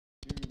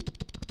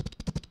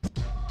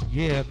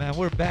Yeah, man,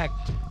 we're back.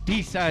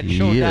 Yes.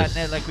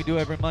 BSideShow.net like we do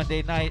every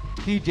Monday night.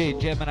 DJ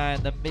Gemini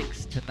in the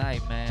mix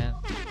tonight, man.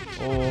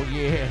 Oh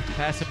yeah,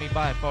 passing me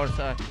by, far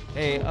side.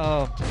 Hey,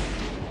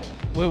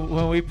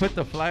 when we put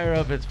the flyer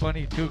up, it's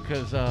funny too,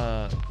 cause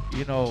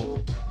you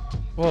know,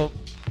 well,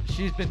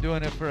 she's been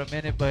doing it for a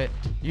minute, but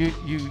you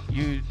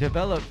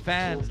develop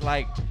fans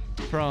like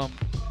from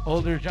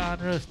older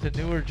genres to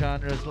newer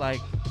genres, like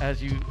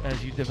as you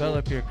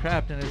develop your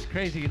craft, and it's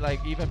crazy.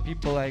 Like even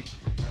people like,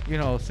 you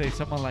know, say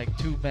someone like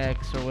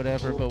 2Mex or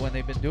whatever, but when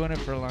they've been doing it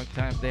for a long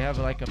time, they have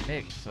like a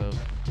mix of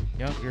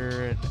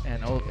younger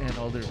and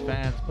older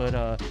fans.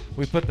 But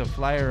we put the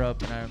flyer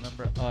up, and I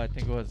remember, I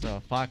think it was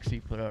Foxy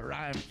put up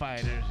Ryan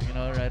Fighters, you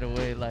know, right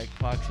away. Like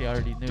Foxy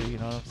already knew, you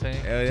know what I'm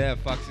saying? Hell yeah,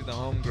 Foxy the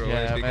homegirl.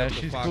 Yeah, Right? Big man, up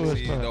to she's Foxy, cool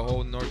as fuck. the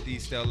whole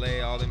Northeast LA,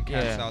 all them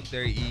cats Yeah. out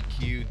there,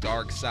 EQ,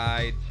 Dark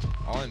Side,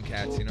 all them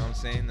cats, you know what I'm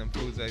saying? Them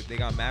fools, they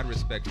got mad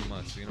respect from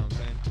us, you know what I'm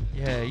saying?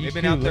 Yeah, you They've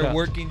been too, out what there up?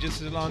 working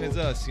just as long as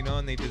us, you know,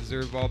 and they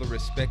deserve all the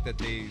respect that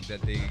they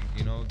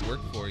you know, work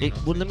for. You Hey, know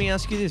what well, I'm let me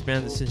ask you this,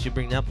 man. Since you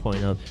bring that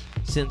point up,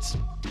 since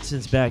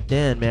back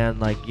then, man,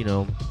 like, you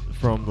know,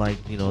 from like,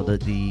 you know,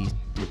 the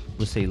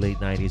let's say late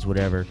 '90s,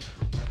 whatever,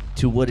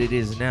 to what it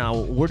is now,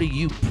 where do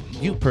you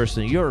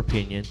personally, your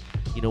opinion,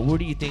 you know, where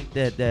do you think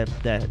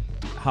that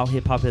how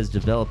hip hop has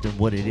developed and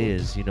what it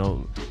is, you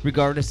know,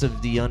 regardless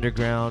of the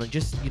underground and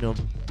just, you know,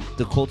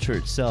 the culture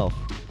itself,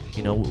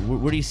 you know,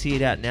 where do you see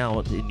it at now,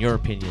 in your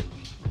opinion?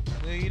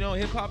 Well, you know,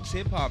 hip hop's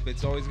hip hop.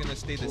 It's always gonna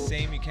stay the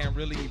same. You can't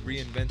really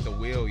reinvent the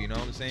wheel. You know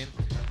what I'm saying?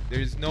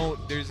 There's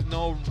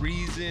no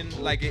reason.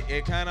 Like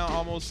it kind of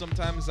almost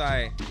sometimes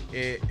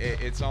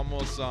it's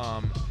almost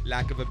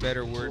lack of a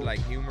better word, like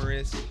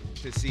humorous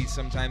to see.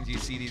 Sometimes you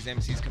see these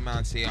MCs come out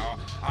and say, "Oh,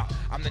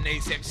 I'm the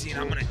next MC and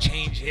I'm gonna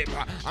change hip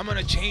hop. I'm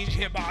gonna change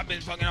hip hop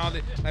and fucking all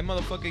this." Like,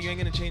 motherfucker, you ain't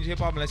gonna change hip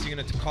hop unless you're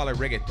gonna call it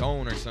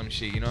reggaeton or some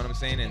shit. You know what I'm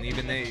saying? And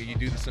even then, you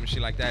do some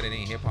shit like that, it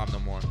ain't hip hop no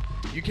more.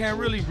 You can't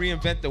really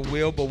reinvent the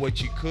wheel, but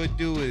what you could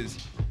do is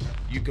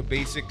you could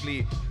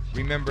basically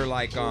remember,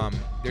 like,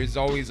 there's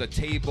always a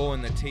table,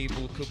 and the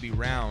table could be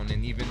round,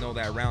 and even though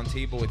that round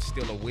table, it's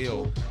still a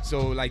wheel. So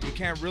like, you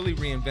can't really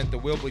reinvent the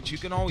wheel, but you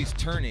can always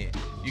turn it.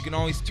 You can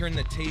always turn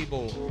the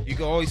table. You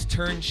can always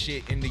turn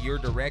shit into your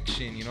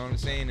direction. You know what I'm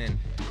saying?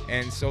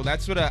 And so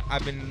that's what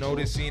I've been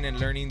noticing and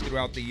learning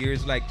throughout the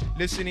years. Like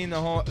listening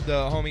to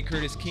the homie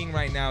Curtis King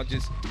right now,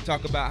 just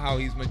talk about how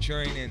he's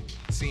maturing and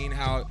seeing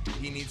how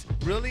he needs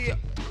really,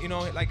 you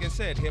know, like I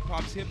said, hip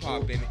hop's hip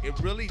hop, and it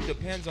really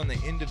depends on the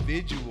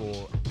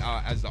individual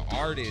as the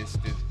artist,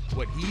 is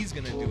what he's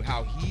gonna do,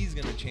 how he's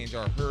gonna change,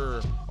 or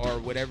her, or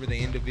whatever the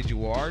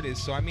individual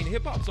artist. So I mean,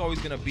 hip hop's always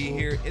gonna be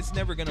here. It's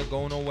never gonna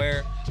go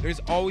nowhere. There's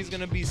always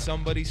gonna be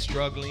somebody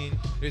struggling.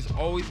 There's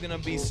always gonna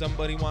be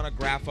somebody wanna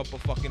graph up a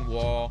fucking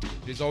wall.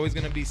 There's always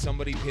gonna be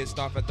somebody pissed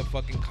off at the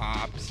fucking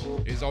cops.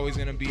 There's always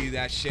gonna be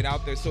that shit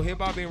out there. So hip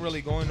hop ain't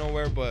really going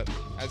nowhere. But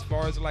as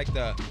far as like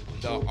the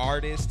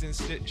artists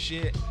and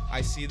shit,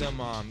 I see them,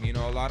 you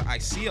know, I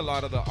see a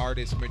lot of the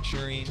artists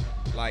maturing,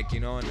 like, you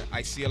know, and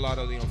I see a lot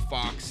of, you know,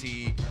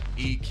 Foxy,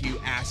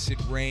 EQ,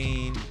 Acid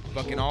Rain,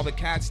 fucking all the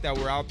cats that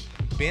were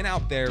been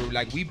out there.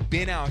 Like, we've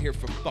been out here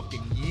for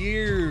fucking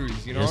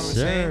years, you know what I'm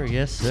saying?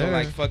 Yes, sir. So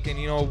like, fucking,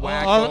 you know,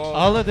 Wackoe,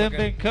 all of them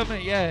fucking, been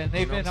coming, yeah, and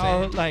they've You know been what I'm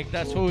all saying? like,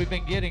 that's what we've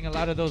been getting, a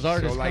lot of those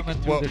artists so like,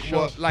 coming through the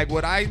show.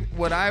 what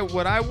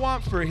I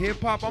want for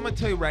hip hop, I'm gonna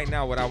tell you right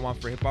now what I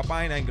want for hip hop.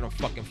 I ain't gonna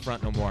fucking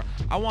front no more.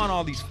 I want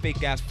all these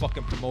fake ass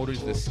fucking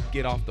promoters to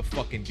get off the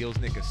fucking deals,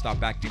 nigga,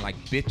 stop acting like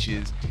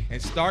bitches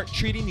and start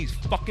treating these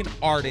fucking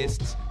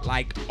artists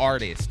like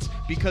artists,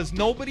 because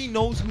nobody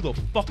knows who the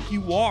fuck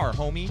you are,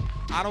 homie.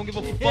 I don't give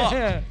a fuck.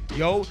 Yeah.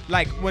 Yo,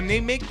 like, when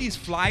they make these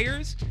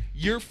flyers,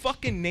 your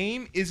fucking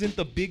name isn't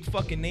the big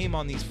fucking name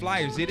on these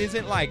flyers. It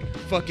isn't like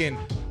fucking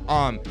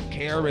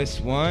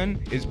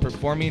KRS-One is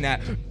performing at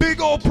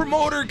Big Ol'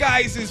 Promoter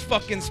Guys'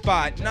 fucking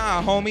spot.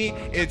 Nah, homie,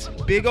 it's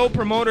Big Ol'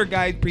 Promoter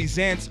Guy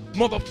presents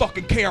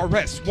motherfucking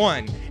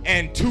KRS-One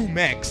and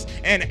 2Mex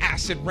and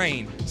Acid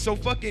Rain. So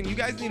fucking, you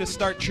guys need to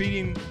start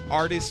treating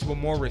artists with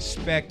more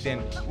respect.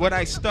 And what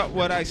I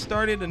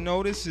started to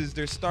notice is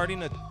there's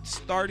starting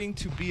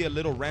to be a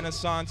little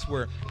renaissance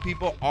where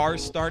people are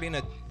starting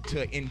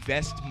to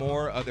invest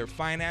more of their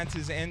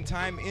finances and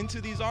time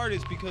into these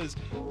artists, because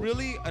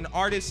really an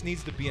artist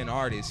needs to be an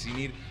artist. You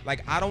need,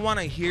 like, I don't want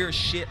to hear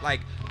shit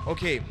like,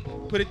 okay,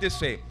 put it this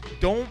way,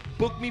 don't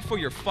book me for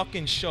your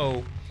fucking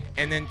show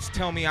and then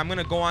tell me I'm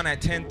gonna go on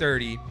at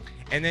 10:30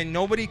 and then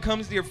nobody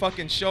comes to your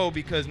fucking show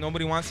because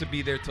nobody wants to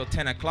be there till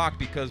 10 o'clock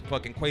because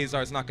fucking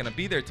Quaesar's not gonna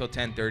be there till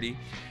 10:30.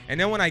 And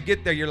then when I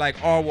get there, you're like,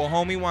 oh, well,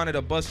 homie wanted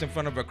to bust in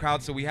front of a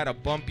crowd, so we had to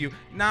bump you.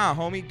 Nah,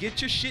 homie,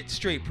 get your shit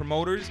straight,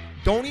 promoters.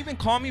 don't even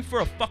call me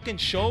for a fucking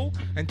show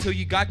until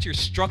you got your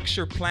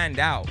structure planned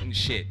out and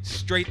shit.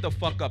 Straight the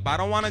fuck up. I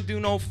don't want to do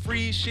no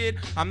free shit.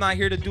 I'm not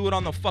here to do it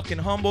on the fucking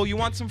humble. You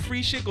want some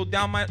free shit? Go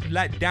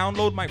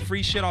download my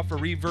free shit off of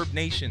Reverb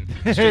Nation.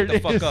 Straight the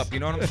fuck up. You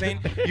know what I'm saying?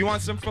 You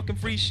want some fucking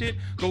free shit?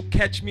 Go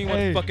catch me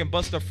when fucking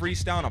bust a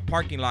freestyle in a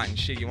parking lot and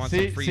shit. You want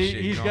some free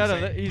shit? He's you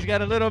know he's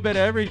got a little bit of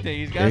everything.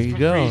 He's got some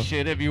free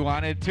shit if you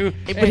wanted to.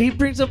 Hey, but he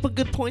brings up a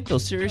good point though.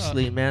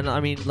 Seriously, man. I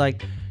mean,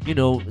 like, you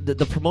know,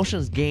 the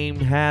promotions game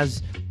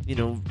has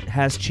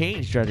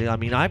changed. Right? I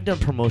mean, I've done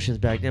promotions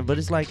back then, but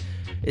it's like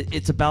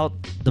it's about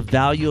the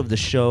value of the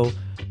show,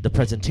 the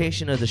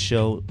presentation of the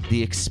show,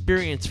 the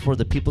experience for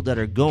the people that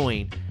are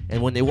going,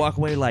 and when they walk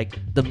away, like,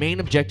 the main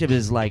objective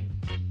is like,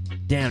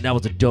 damn, that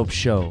was a dope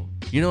show.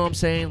 You know what I'm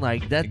saying?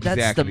 Like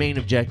that's the main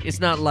objective. It's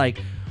not like,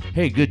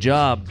 hey, good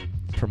job,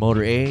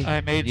 promoter A.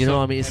 I made you know some,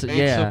 what I mean? I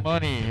made some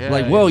money. Yeah,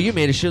 like, whoa, you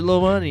made a shitload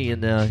of money,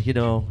 and you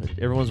know,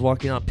 everyone's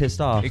walking out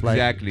pissed off.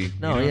 Exactly. Like,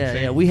 no, you know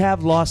yeah. We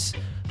have lost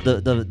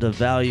the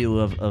value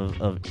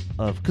of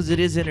because it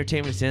is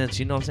entertainment sense.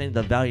 You know what I'm saying?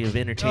 The value of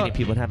entertaining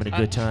people and having a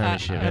good time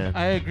and shit, man.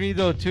 I agree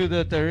though too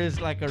that there is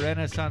like a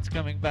renaissance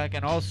coming back,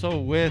 and also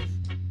with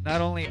not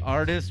only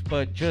artists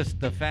but just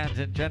the fans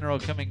in general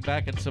coming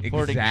back and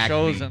supporting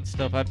shows and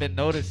stuff. I've been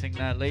noticing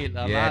that lately.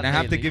 Yeah, and I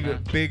have to give a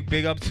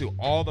big up to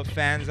all the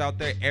fans out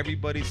there.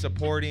 Everybody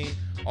supporting.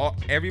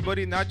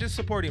 Everybody not just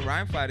supporting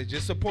Rhyme Fighters,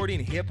 just supporting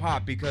hip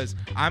hop, because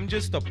I'm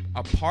just a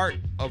part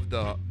of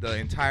the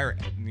entire,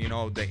 you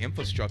know, the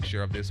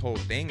infrastructure of this whole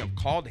thing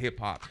called hip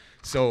hop.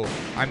 So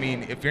I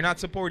mean, if you're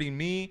not supporting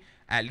me,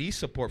 at least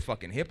support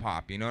fucking hip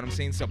hop. You know what I'm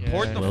saying?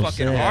 Support the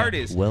fucking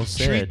artists. Well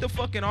said. Treat the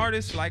fucking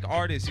artists like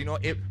artists. You know,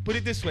 put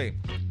it this way.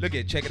 Look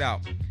check it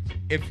out.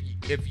 If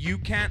you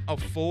can't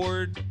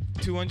afford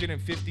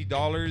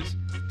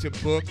 $250 to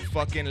book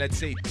fucking, let's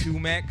say, 2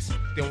 mechs,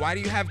 then why do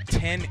you have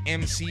 10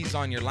 MCs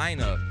on your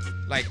lineup?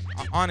 Like,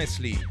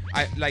 honestly,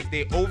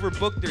 they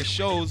overbook their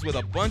shows with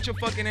a bunch of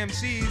fucking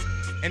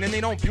MCs, and then they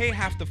don't pay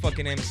half the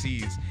fucking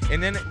MCs.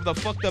 And then the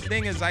fucked up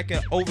thing is I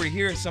can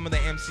overhear some of the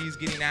MCs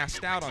getting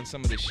asked out on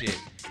some of the shit.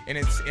 And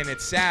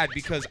it's sad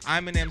because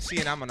I'm an MC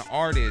and I'm an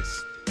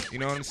artist. You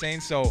know what I'm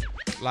saying? So,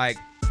 like,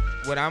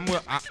 what I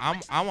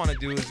want to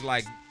do is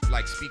like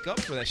speak up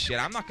for that shit.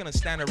 I'm not gonna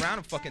stand around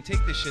and fucking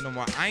take this shit no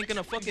more. I ain't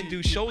gonna fucking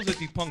do shows with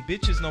these punk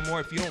bitches no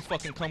more if you don't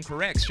fucking come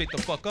correct. Straight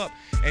the fuck up.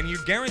 And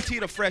you're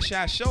guaranteed a fresh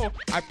ass show,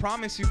 I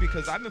promise you,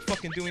 because I've been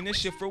fucking doing this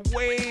shit for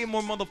way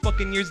more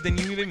motherfucking years than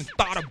you even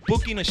thought of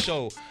booking a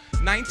show.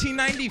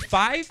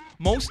 1995,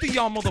 most of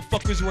y'all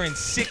motherfuckers were in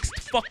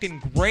 6th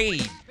fucking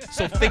grade.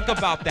 So think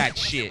about that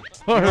shit.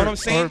 You know what I'm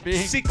saying?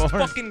 6th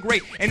fucking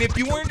grade. And if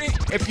you weren't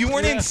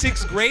in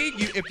 6th grade,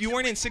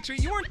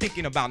 you weren't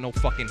thinking about no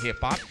fucking hip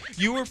hop.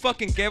 You were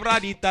fucking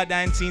quebradita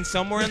dancing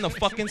somewhere in the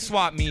fucking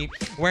swap meet,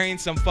 wearing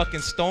some fucking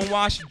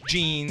stonewashed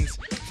jeans,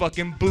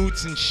 fucking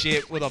boots and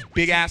shit with a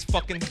big ass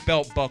fucking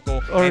belt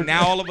buckle. And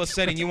now all of a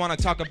sudden you want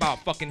to talk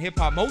about fucking hip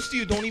hop. Most of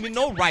you don't even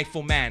know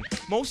Rifleman.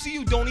 Most of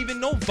you don't even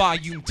know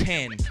Volume 10.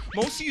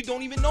 Most of you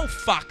don't even know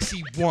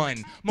Foxy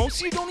 1.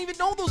 Most of you don't even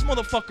know those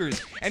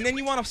motherfuckers. And then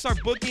you want to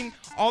start booking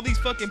all these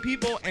fucking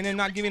people and then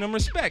not giving them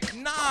respect.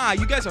 Nah,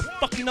 you guys are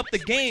fucking up the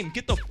game.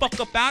 Get the fuck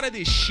up out of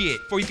this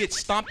shit before you get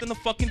stomped in the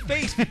fucking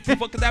face.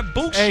 Fuck that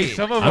bullshit.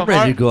 Hey, I'm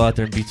ready to go out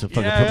there and beat some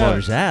fucking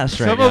promoters' ass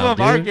right now. Some of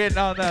them are getting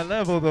on that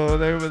level though.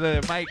 They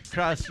might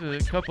cross a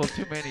couple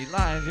too many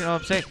lines. You know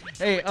what I'm saying?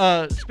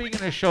 Hey,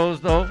 speaking of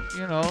shows though,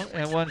 you know,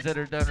 and ones that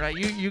are done right,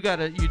 you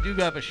do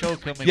have a show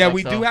coming up. Yeah,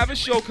 we do have a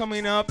show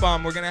coming up.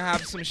 We're gonna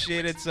have some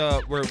shit. It's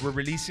we're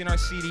releasing our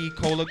CD,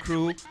 Cola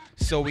Crew.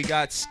 So we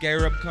got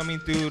Scarab coming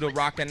through to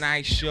rock a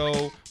nice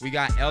show. We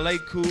got LA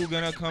Cool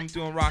gonna come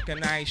through and rock a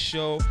nice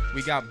show.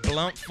 We got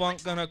Blunt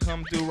Funk gonna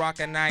come through, rock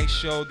a nice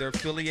show. They're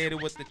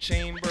affiliated with the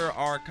Chamber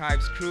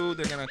Archives crew.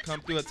 They're gonna come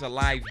through. It's a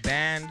live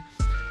band.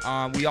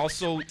 We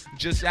also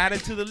just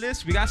added to the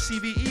list. We got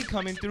CVE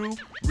coming through,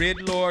 Red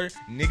Lord,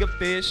 Nigga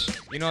Fish.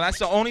 You know, that's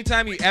the only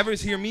time you ever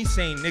hear me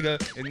saying nigga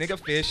and Nigga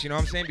Fish. You know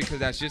what I'm saying? Because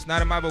that's just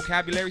not in my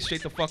vocabulary.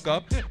 Straight the fuck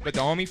up. But the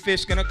homie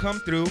Fish gonna come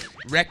through.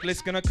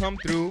 Reckless gonna come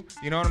through.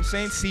 You know what I'm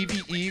saying?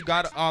 CVE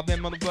got all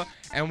them motherfuckers.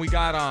 And we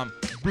got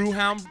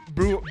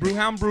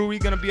Brewhound Brewery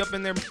gonna be up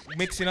in there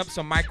mixing up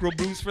some micro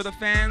brews for the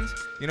fans.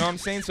 You know what I'm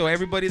saying? So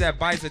everybody that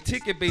buys a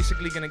ticket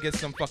basically gonna get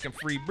some fucking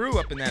free brew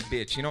up in that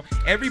bitch. You know,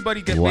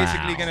 everybody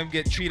basically gonna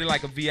get treated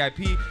like a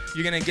VIP.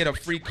 You're gonna get a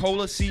free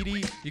cola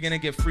CD. You're gonna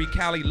get free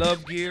Cali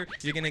Love gear.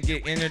 You're gonna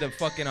get into the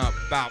fucking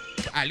about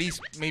at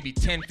least maybe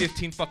 10,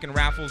 15 fucking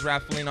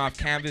raffling off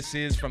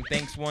canvases from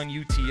Thanks One,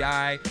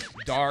 UTI,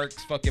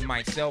 Darks, fucking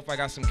myself. I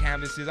got some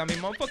canvases. I mean,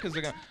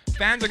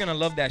 fans are gonna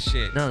love that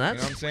shit. No, that's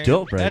you know what I'm saying?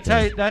 dope, right? That's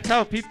how that's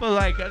how people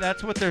like.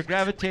 That's what they're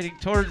gravitating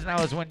towards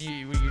now. Is when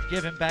you're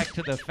giving back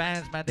to the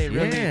fans, man. They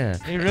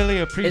really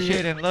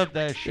appreciate and love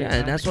that shit. Yeah, man.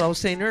 and that's what I was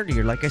saying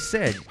earlier. Like I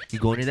said, you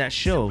go into that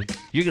show,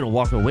 you're gonna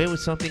walk away with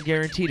something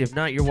guaranteed. If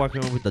not, you're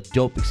walking away with a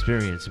dope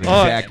experience, man.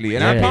 Oh, Exactly.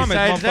 And I promise,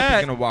 besides motherfuckers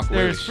that, gonna walk away.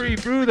 there's with free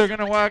shit. brew. They're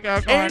gonna walk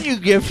out going. And you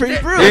get free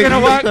brew. They're gonna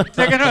walk.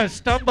 They're gonna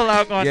stumble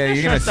out going. Yeah, this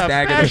you're gonna is the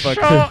stagger the best fuck-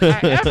 show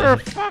I ever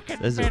fucking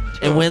That's it. been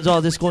to. And when's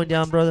all this going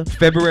down, brother?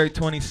 February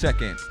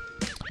 22nd.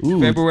 Ooh,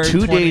 February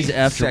 2 days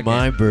after 22nd.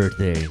 my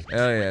birthday.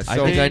 Oh yeah. I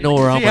So think I know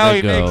where I'm See how gonna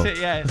he go. makes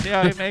it. Yeah. See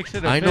how he makes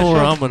it. I know where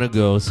official? I'm gonna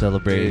go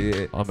celebrate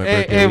Yeah. on my Hey,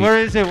 birthday. hey, week. where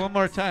is it? One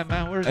more time,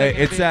 man. Where is it?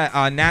 gonna it's be?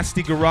 at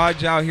Nasty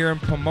Garage out here in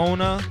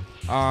Pomona.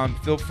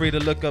 Feel free to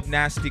look up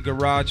Nasty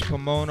Garage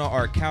Pomona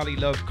or Cali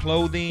Love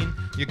Clothing.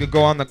 You could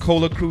go on the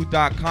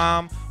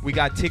colacrew.com. We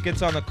got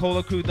tickets on the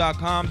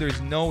colacrew.com. There's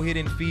no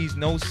hidden fees,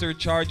 no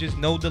surcharges,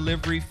 no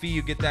delivery fee.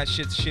 You get that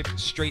shit shipped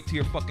straight to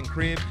your fucking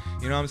crib.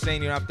 You know what I'm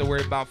saying? You don't have to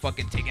worry about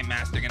fucking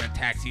Ticketmaster gonna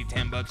tax you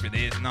 $10 for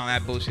this and all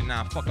that bullshit.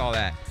 Nah, fuck all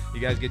that. You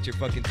guys get your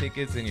fucking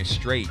tickets and you're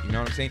straight. You know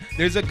what I'm saying?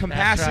 There's a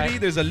capacity.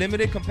 right. There's a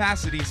limited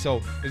capacity,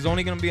 so there's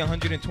only gonna be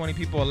 120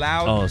 people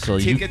allowed. Oh, so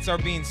you- tickets are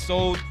being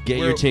sold. Get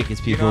your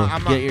tickets, You people. know,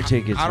 I'm Get not- your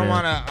tickets, I don't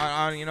man.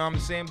 want to, you know what I'm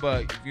saying?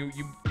 But you're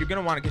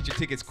going to want to get your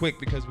tickets quick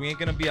because we ain't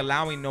going to be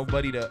allowing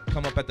nobody to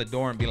come up at the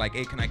door and be like,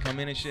 hey, can I come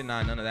in and shit?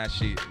 Nah, none of that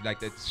shit. Like,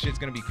 that shit's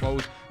going to be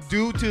closed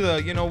due to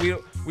the, you know,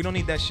 we don't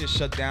need that shit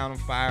shut down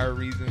for fire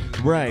reasons.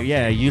 Right,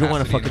 yeah. You don't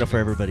want to fuck it up for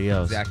everybody. everybody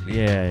else. Exactly.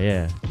 Yeah,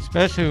 yeah.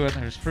 Especially when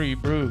there's free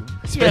brew.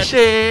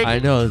 Especially- I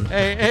know.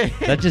 Hey,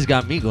 hey. That just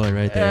got me going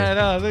right Yeah, there.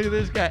 no, look at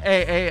this guy.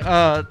 Hey,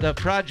 the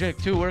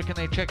project too. Where can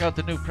they check out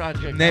the new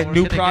project? That Where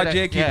new can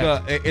they get it? project,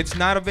 Yeah. it's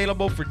not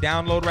available for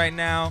download right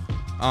now.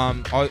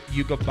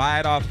 You could buy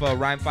it off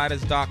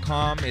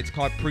rhymefighters.com. It's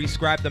called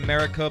Prescribed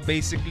America.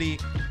 Basically,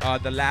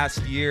 the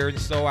last year or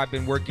so, I've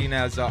been working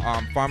as a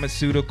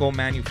pharmaceutical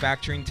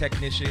manufacturing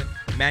technician,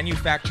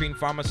 manufacturing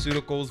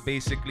pharmaceuticals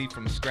basically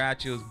from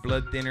scratch. It was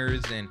blood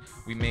thinners, and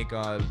we make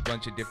a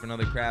bunch of different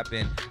other crap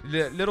and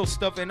little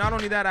stuff. And not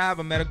only that, I have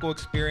a medical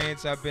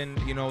experience. I've been,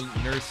 you know,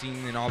 nursing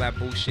and all that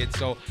bullshit.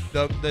 So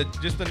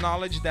just the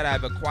knowledge that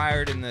I've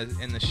acquired in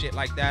the shit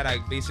like that, I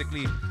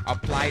basically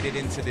applied it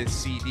into this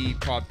CD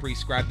called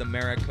Prescribed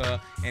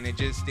America, and it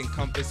just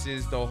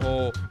encompasses the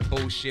whole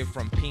bullshit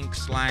from pink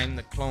slime,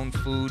 the clone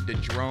food, the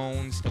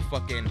drones, the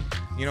fucking,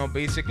 you know,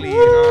 basically,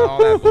 you know, all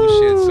that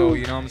bullshit. So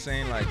you know what I'm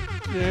saying? Like,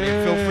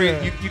 feel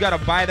free. You gotta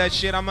buy that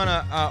shit. I'm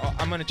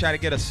gonna try to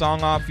get a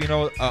song off, you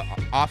know,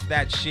 off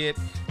that shit.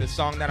 The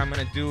song that I'm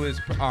gonna do is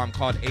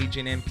called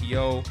Agent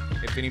NPO.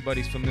 If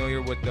anybody's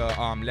familiar with the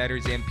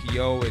letters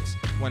NPO, it's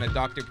when a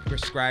doctor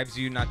prescribes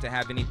you not to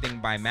have anything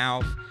by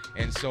mouth.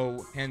 And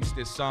so hence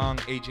this song,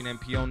 Agent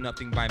NPO,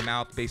 nothing by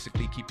mouth.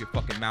 Basically keep your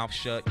fucking mouth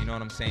shut, you know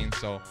what I'm saying?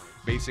 So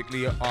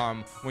basically,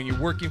 when you're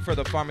working for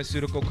the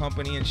pharmaceutical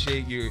company and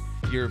shit, you're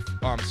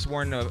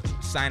sworn to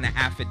sign an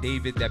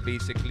affidavit that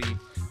basically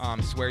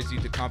swears you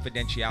to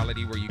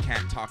confidentiality, where you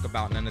can't talk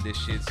about none of this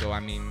shit. So I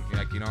mean,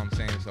 like, you know what I'm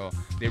saying? So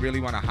they really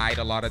want to hide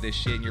a lot of this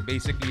shit, and you're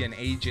basically an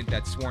agent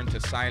that's sworn to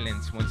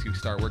silence once you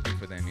start working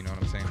for them. You know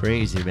what I'm saying?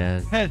 Crazy,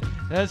 man.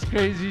 That's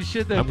crazy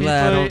shit. That I'm people,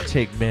 glad I don't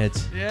take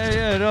meds.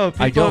 Yeah, no.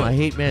 People, I don't. I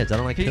hate meds. I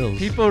don't like pills.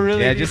 People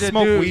really Yeah, need just to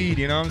smoke do, weed.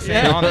 You know what I'm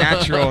saying? Yeah. All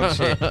natural and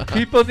shit.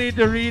 People need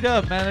to read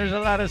up, man. There's a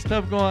lot of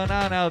stuff going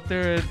on out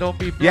there, and don't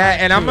be blind Yeah,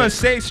 and to I'm gonna it.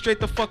 say straight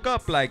the fuck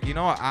up, like, you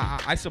know,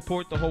 I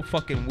support the whole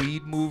fucking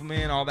weed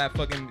movement, all that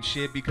fucking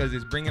shit, because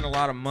it's bringing a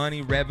lot of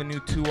money, revenue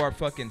to our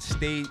fucking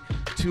state,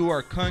 to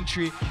our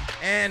country.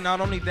 And not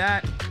only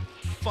that,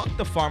 fuck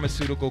the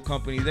pharmaceutical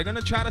company. They're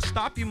gonna try to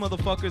stop you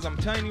motherfuckers. I'm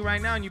telling you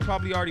right now, and you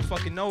probably already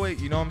fucking know it.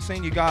 You know what I'm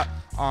saying? You got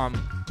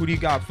who do you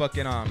got?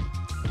 Fucking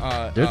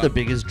They're the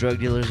biggest drug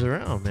dealers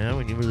around, man,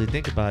 when you really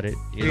think about it.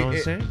 You know what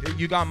I'm saying?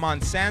 You got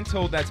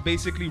Monsanto that's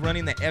basically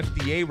running the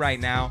FDA right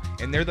now,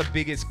 and they're the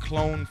biggest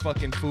clone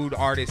fucking food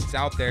artists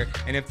out there.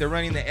 And if they're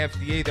running the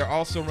FDA, they're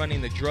also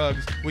running the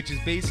drugs, which is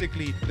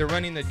basically they're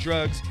running the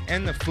drugs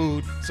and the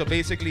food. So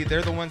basically,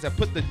 they're the ones that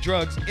put the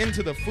drugs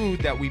into the food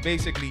that we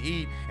basically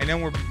eat. And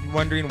then we're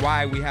wondering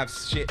why we have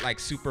shit like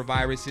super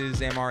viruses,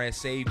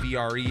 MRSA,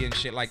 VRE, and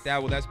shit like that.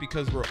 Well, that's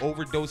because we're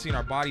overdosing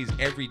our bodies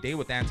every day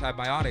with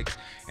antibiotics.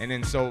 And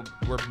then so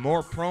we're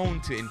more prone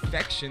to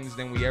infections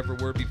than we ever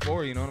were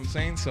before. You know what I'm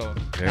saying? So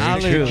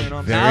Very true. You know what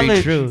I'm Very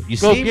Knowledge. true. You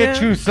Go see, get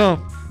man? you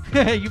some.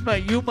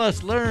 you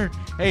must learn.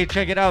 Hey,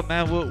 check it out,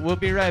 man. We'll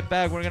be right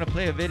back. We're gonna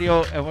play a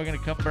video, and we're gonna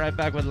come right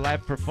back with a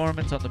live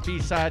performance on the B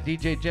side.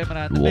 DJ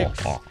Gemini in the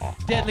mix.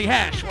 Deadly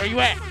Hash, where you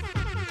at?